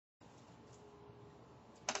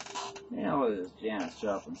You know, as Janis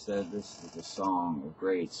Joplin said, this is a song of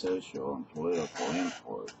great social and political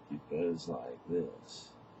import. It goes like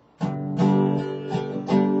this.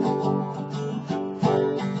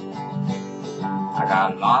 I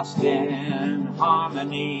got lost in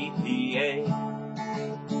Harmony, PA,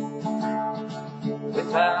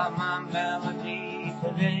 without my melody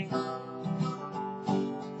today.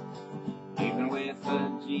 Even with a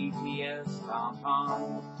GPS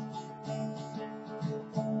on,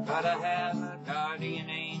 but I have a guardian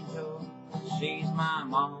angel, she's my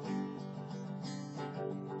mom.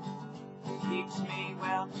 Keeps me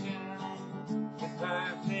well tuned with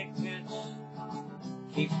perfect pitch,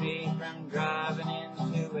 keeps me from driving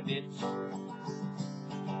into a ditch,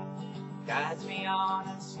 guides me on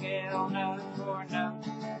a scale note for note,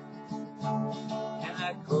 and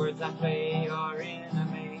the chords I play are in a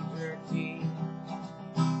major key,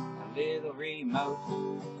 a little remote.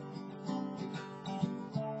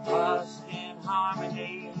 Lost in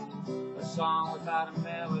Harmony, a song without a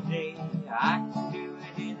melody. I can do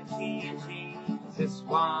it in a key and G, 'cause this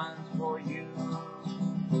one's for you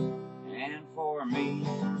and for me.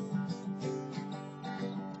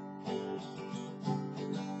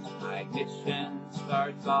 My ignition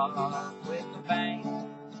starts off with a bang.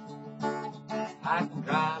 I can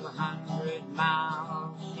drive 100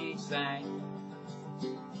 miles, she sang.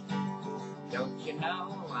 Don't you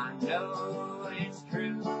know, I know it's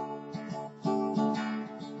true.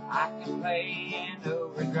 I can play in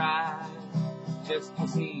overdrive just to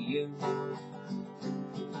see you.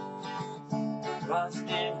 Lost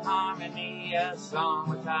in Harmony, a song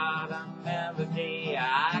without a melody.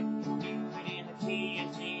 I can do it in a key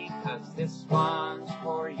and G, 'cause this one's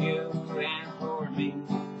for you and for me.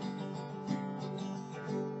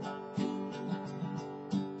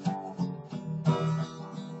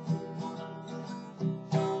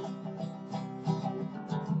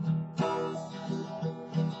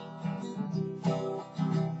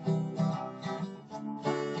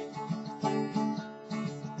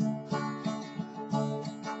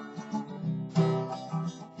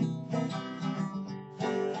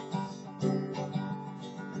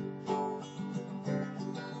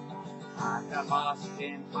 I got lost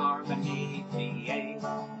in Harmony,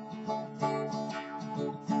 PA,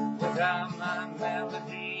 without my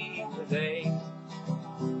melody today.